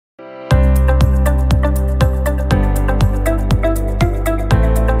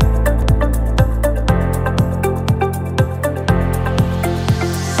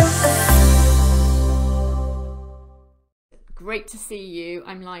great to see you.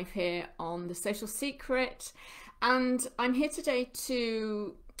 I'm live here on The Social Secret, and I'm here today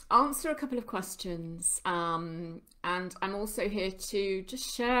to answer a couple of questions. And I'm also here to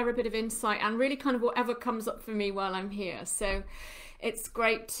just share a bit of insight and really kind of whatever comes up for me while I'm here. So it's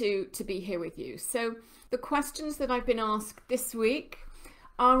great to be here with you. So the questions that I've been asked this week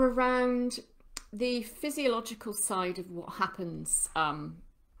are around the physiological side of what happens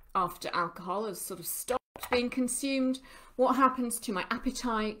after alcohol has sort of stopped being consumed. What happens to my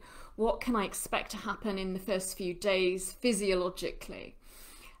appetite? What can I expect to happen in the first few days physiologically?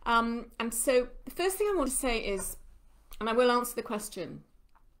 And so the first thing I want to say is, and I will answer the question,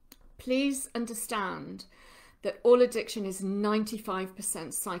 please understand that all addiction is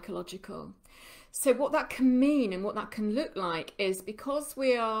 95% psychological. So what that can mean and what that can look like is, because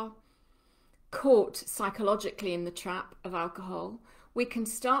we are caught psychologically in the trap of alcohol, we can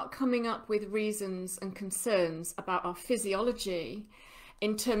start coming up with reasons and concerns about our physiology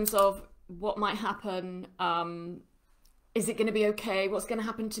in terms of what might happen. Is it going to be okay? What's going to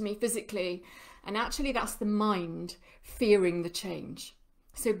happen to me physically? And actually that's the mind fearing the change.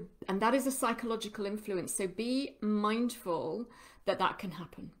 So, and that is a psychological influence. So be mindful that that can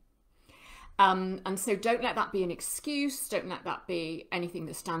happen. And so don't let that be an excuse. Don't let that be anything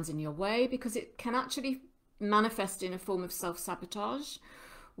that stands in your way, because it can actually manifest in a form of self-sabotage,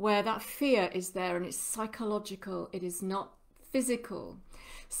 where that fear is there and it's psychological. It is not physical.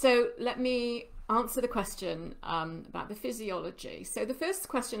 So let me answer the question about the physiology. So the first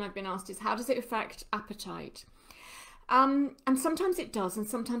question I've been asked is, how does it affect appetite? And sometimes it does and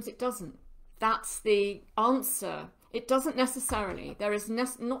sometimes it doesn't. That's the answer. It doesn't necessarily. There is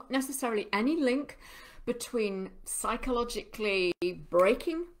not necessarily any link between psychologically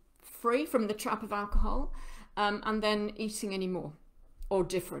breaking free from the trap of alcohol and then eating any more or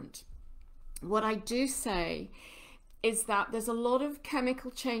different. What I do say is that there's a lot of chemical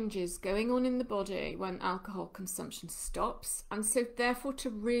changes going on in the body when alcohol consumption stops, and so therefore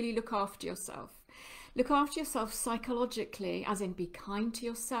to really look after yourself. Look after yourself psychologically, as in be kind to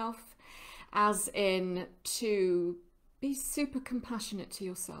yourself, as in to be super compassionate to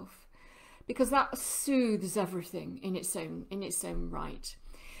yourself, because that soothes everything in its own right.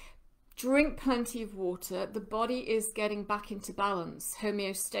 Drink plenty of water. The body is getting back into balance.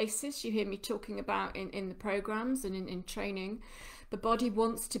 Homeostasis, you hear me talking about in the programs and in training. The body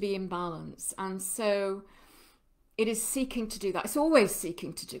wants to be in balance, and so it is seeking to do that. It's always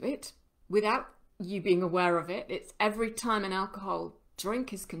seeking to do it without you being aware of it. It's every time an alcohol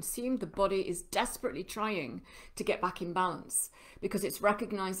drink is consumed, the body is desperately trying to get back in balance, because it's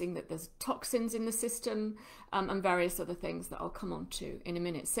recognizing that there's toxins in the system and various other things that I'll come on to in a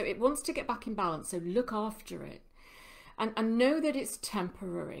minute. So it wants to get back in balance. So look after it and know that it's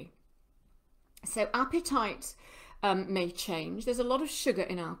temporary. So appetite may change. There's a lot of sugar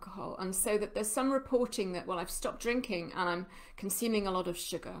in alcohol, and so that there's some reporting that, well, I've stopped drinking and I'm consuming a lot of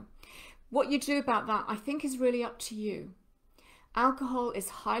sugar. What you do about that, I think, is really up to you. Alcohol is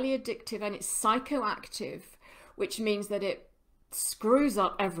highly addictive and it's psychoactive, which means that it screws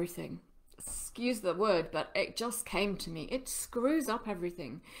up everything. Excuse the word, but it just came to me. It screws up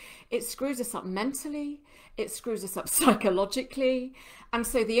everything. It screws us up mentally. It screws us up psychologically. And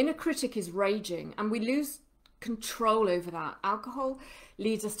so the inner critic is raging and we lose control over that. Alcohol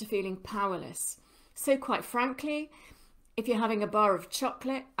leads us to feeling powerless. So quite frankly, if you're having a bar of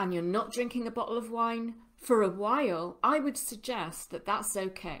chocolate and you're not drinking a bottle of wine, for a while, I would suggest that that's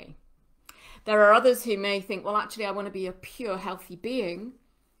okay. There are others who may think, well, actually, I want to be a pure, healthy being.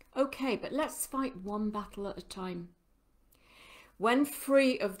 Okay, but let's fight one battle at a time. When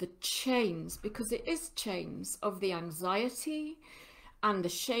free of the chains, because it is chains, of the anxiety and the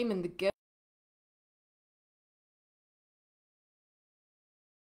shame and the guilt,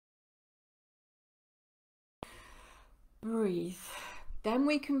 breathe. Then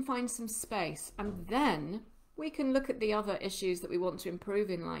we can find some space, and then we can look at the other issues that we want to improve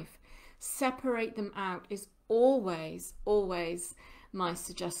in life. Separate them out is always, always my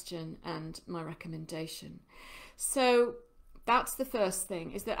suggestion and my recommendation. So that's the first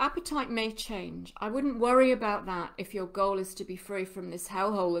thing, is that appetite may change. I wouldn't worry about that if your goal is to be free from this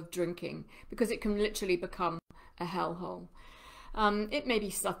hellhole of drinking, because it can literally become a hellhole. It may be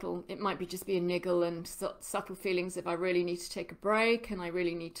subtle. It might be just be a niggle and subtle feelings if I really need to take a break and I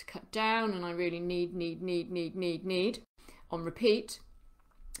really need to cut down and I really need on repeat.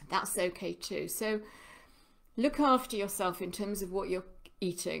 That's okay too. So look after yourself in terms of what you're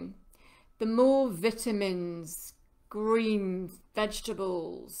eating. The more vitamins, green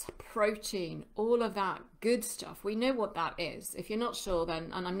vegetables, protein, all of that good stuff, we know what that is. If you're not sure,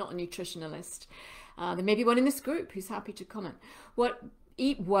 then, and I'm not a nutritionalist, There may be one in this group who's happy to comment.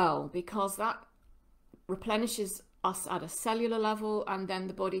 Eat well, because that replenishes us at a cellular level, and then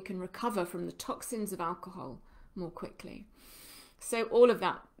the body can recover from the toxins of alcohol more quickly. So all of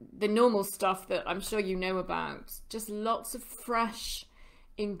that, the normal stuff that I'm sure you know about, just lots of fresh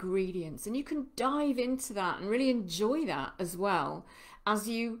ingredients, and you can dive into that and really enjoy that as well as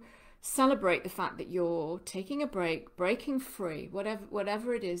you celebrate the fact that you're taking a break, breaking free,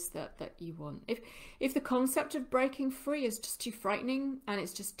 whatever it is that you want. If the concept of breaking free is just too frightening and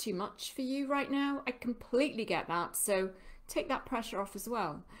it's just too much for you right now, I completely get that. So take that pressure off as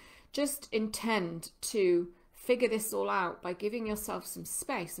well. Just intend to figure this all out by giving yourself some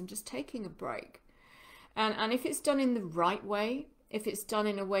space and just taking a break. And if it's done in the right way, if it's done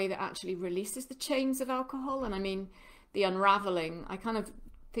in a way that actually releases the chains of alcohol, and I mean the unraveling, I kind of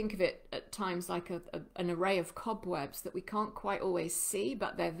think of it at times like an array of cobwebs that we can't quite always see,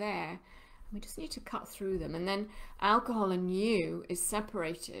 but they're there. And we just need to cut through them. And then alcohol and you is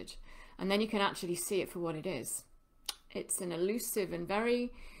separated. And then you can actually see it for what it is. It's an elusive and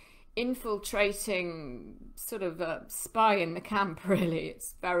very infiltrating sort of a spy in the camp, really.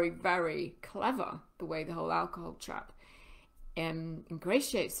 It's very, very clever the way the whole alcohol trap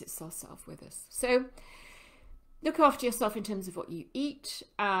ingratiates itself with us. So look after yourself in terms of what you eat,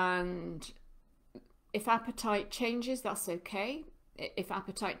 and if appetite changes, that's okay. If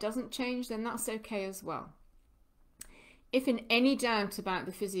appetite doesn't change, then that's okay as well. If in any doubt about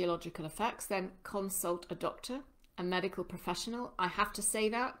the physiological effects, then consult a doctor, a medical professional. I have to say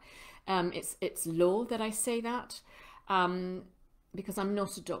that. It's law that I say that, because I'm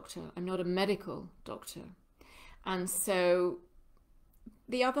not a doctor. I'm not a medical doctor. And so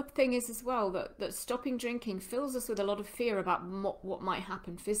the other thing is as well that stopping drinking fills us with a lot of fear about what might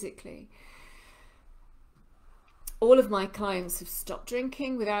happen physically. All of my clients have stopped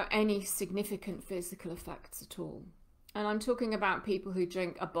drinking without any significant physical effects at all. And I'm talking about people who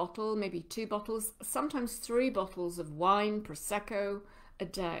drink a bottle, maybe 2 bottles, sometimes 3 bottles of wine, Prosecco a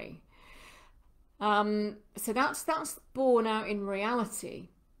day. So that's borne out in reality,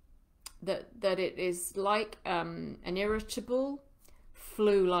 that it is like an irritable,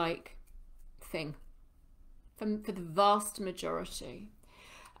 flu-like thing for the vast majority.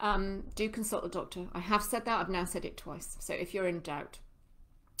 Do consult the doctor. I have said that. I've now said it twice. So if you're in doubt.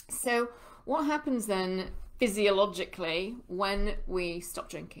 So what happens then physiologically when we stop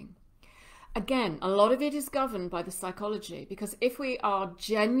drinking? Again, a lot of it is governed by the psychology, because if we are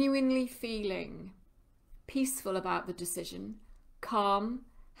genuinely feeling peaceful about the decision, calm,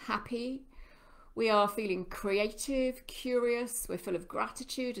 happy, we are feeling creative, curious, we're full of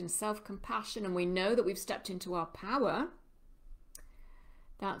gratitude and self-compassion, and we know that we've stepped into our power.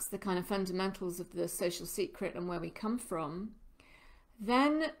 That's the kind of fundamentals of the social secret and where we come from.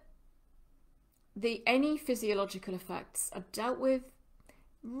 Then any physiological effects are dealt with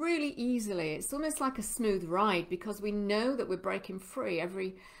really easily. It's almost like a smooth ride, because we know that we're breaking free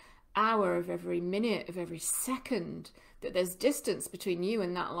every hour of every minute of every second that there's distance between you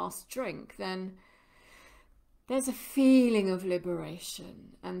and that last drink. Then there's a feeling of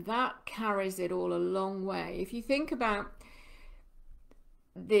liberation, and that carries it all a long way. If you think about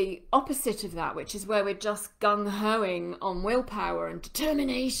the opposite of that, which is where we're just gung-hoing on willpower and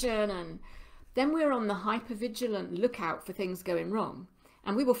determination, and then we're on the hyper-vigilant lookout for things going wrong.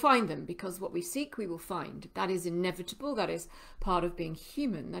 And we will find them, because what we seek, we will find. That is inevitable. That is part of being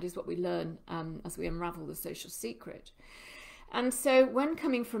human. That is what we learn as we unravel the social secret. And so when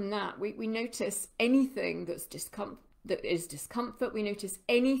coming from that, we notice anything that is discomfort. We notice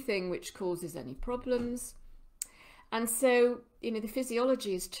anything which causes any problems. And so, the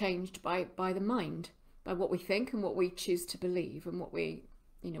physiology is changed by the mind, by what we think and what we choose to believe, and what we,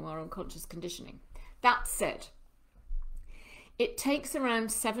 our unconscious conditioning. That said, it takes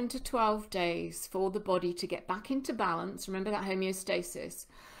around 7 to 12 days for the body to get back into balance. Remember that homeostasis,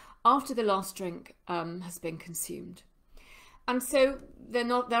 after the last drink has been consumed. And so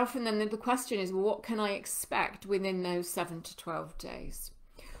often then the question is, well, what can I expect within those 7 to 12 days?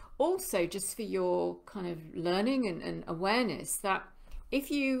 Also, just for your kind of learning and awareness, that if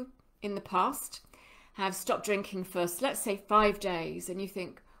you in the past have stopped drinking for, let's say, 5 days, and you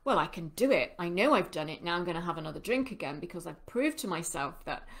think, well, I can do it. I know I've done it. Now I'm going to have another drink again because I've proved to myself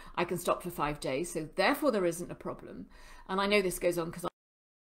that I can stop for 5 days. So therefore there isn't a problem. And I know this goes on because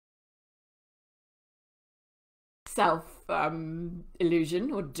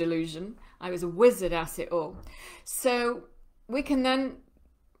illusion or delusion. I was a wizard at it all. So we can then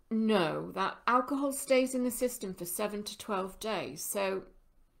know that alcohol stays in the system for 7 to 12 days. So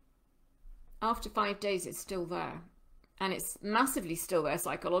after 5 days, it's still there. And it's massively still there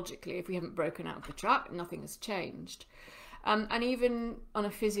psychologically. If we haven't broken out of the trap, nothing has changed. And even on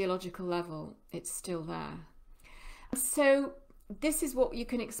a physiological level, it's still there. So this is what you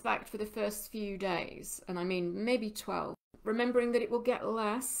can expect for the first few days. And I mean, maybe 12. Remembering that it will get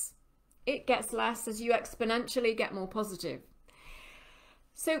less. It gets less as you exponentially get more positive.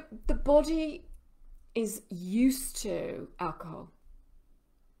 So the body is used to alcohol.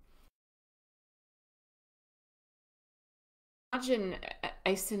 Imagine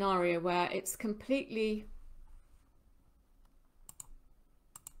a scenario where it's completely,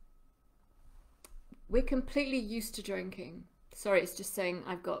 we're completely used to drinking. Sorry, it's just saying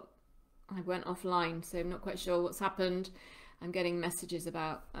I went offline, so I'm not quite sure what's happened. I'm getting messages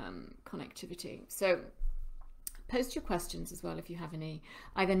about connectivity. So post your questions as well if you have any,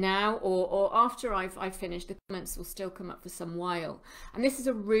 either now or after I've finished. The comments will still come up for some while. And this is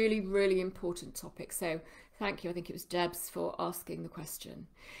a really, really important topic. So thank you. I think it was Debs for asking the question.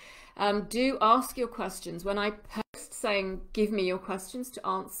 Do ask your questions. When I post saying, give me your questions to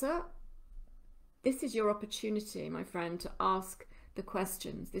answer, this is your opportunity, my friend, to ask the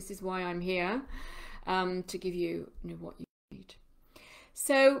questions. This is why I'm here, to give you, what you need.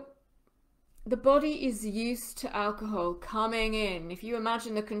 So the body is used to alcohol coming in. If you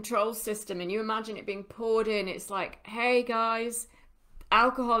imagine the control system and you imagine it being poured in, it's like, hey guys,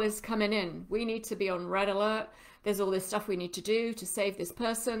 alcohol is coming in. We need to be on red alert. There's all this stuff we need to do to save this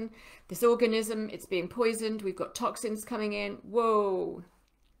person, this organism, it's being poisoned. We've got toxins coming in. Whoa.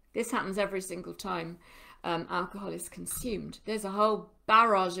 This happens every single time alcohol is consumed. There's a whole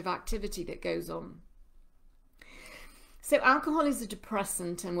barrage of activity that goes on. So alcohol is a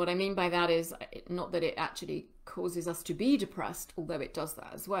depressant, and what I mean by that is not that it actually causes us to be depressed, although it does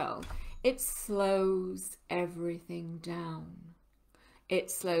that as well. It slows everything down.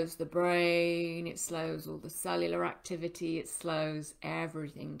 It slows the brain, it slows all the cellular activity, it slows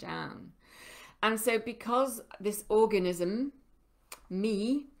everything down. And so because this organism,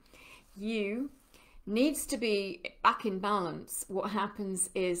 me, you, needs to be back in balance, what happens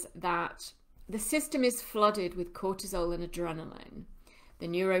is that the system is flooded with cortisol and adrenaline, the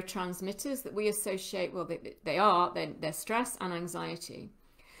neurotransmitters that we associate, well, they're stress and anxiety.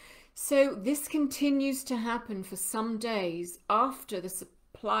 So this continues to happen for some days after the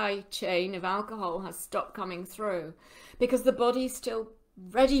supply chain of alcohol has stopped coming through, because the body's still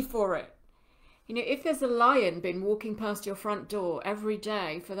ready for it. If there's a lion been walking past your front door every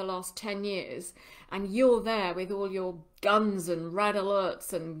day for the last 10 years and you're there with all your guns and red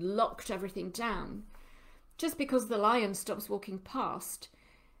alerts and locked everything down, just because the lion stops walking past,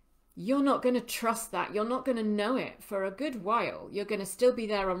 you're not going to trust that. You're not going to know it for a good while. You're going to still be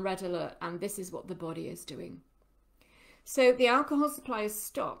there on red alert, and this is what the body is doing. So the alcohol supply has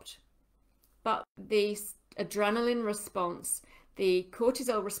stopped, but the adrenaline response, the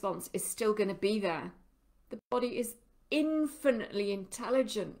cortisol response is still going to be there. The body is infinitely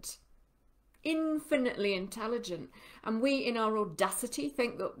intelligent, and we in our audacity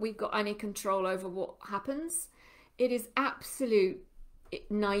think that we've got any control over what happens. It is absolute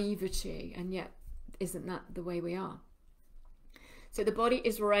naivety, and yet isn't that the way we are? So the body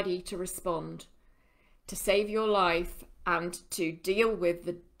is ready to respond, to save your life and to deal with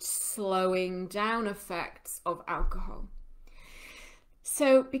the slowing down effects of alcohol.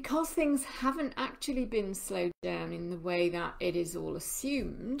 So because things haven't actually been slowed down in the way that it is all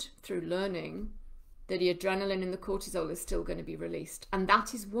assumed through learning, that the adrenaline and the cortisol is still going to be released. And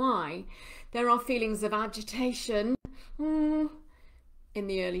that is why there are feelings of agitation in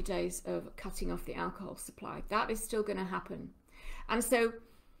the early days of cutting off the alcohol supply. That is still going to happen. And so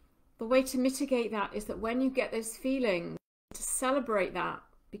the way to mitigate that is that when you get those feelings, to celebrate that,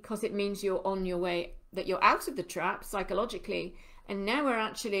 because it means you're on your way, that you're out of the trap psychologically. And now we're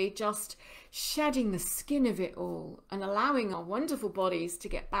actually just shedding the skin of it all and allowing our wonderful bodies to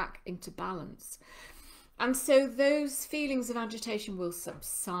get back into balance. And so those feelings of agitation will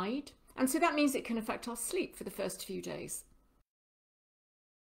subside. And so that means it can affect our sleep for the first few days.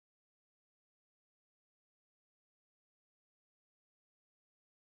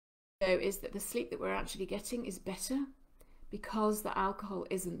 So is that the sleep that we're actually getting is better because the alcohol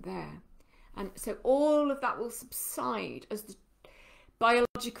isn't there. And so all of that will subside as the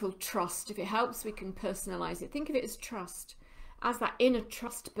biological trust. If it helps, we can personalize it. Think of it as trust. As that inner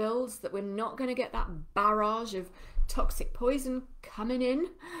trust builds, that we're not going to get that barrage of toxic poison coming in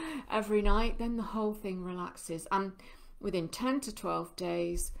every night, then the whole thing relaxes. And within 10 to 12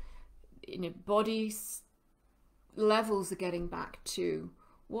 days, body levels are getting back to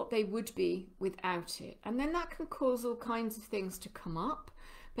what they would be without it. And then that can cause all kinds of things to come up.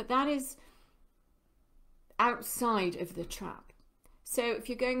 But that is outside of the trap. So if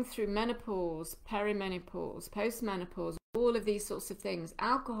you're going through menopause, perimenopause, postmenopause, all of these sorts of things,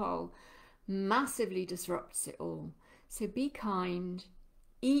 alcohol massively disrupts it all. So be kind,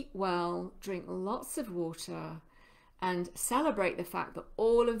 eat well, drink lots of water, and celebrate the fact that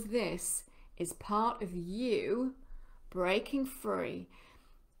all of this is part of you breaking free,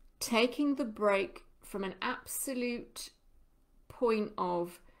 taking the break from an absolute point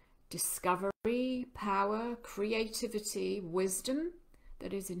of discovery, power, creativity, wisdom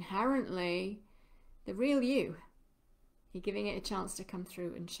that is inherently the real you. You're giving it a chance to come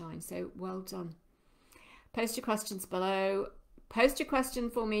through and shine. So well done. Post your questions below. Post your question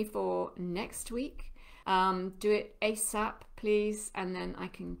for me for next week. Do it ASAP, please, and then I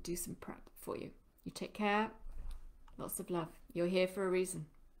can do some prep for you. You take care. Lots of love. You're here for a reason.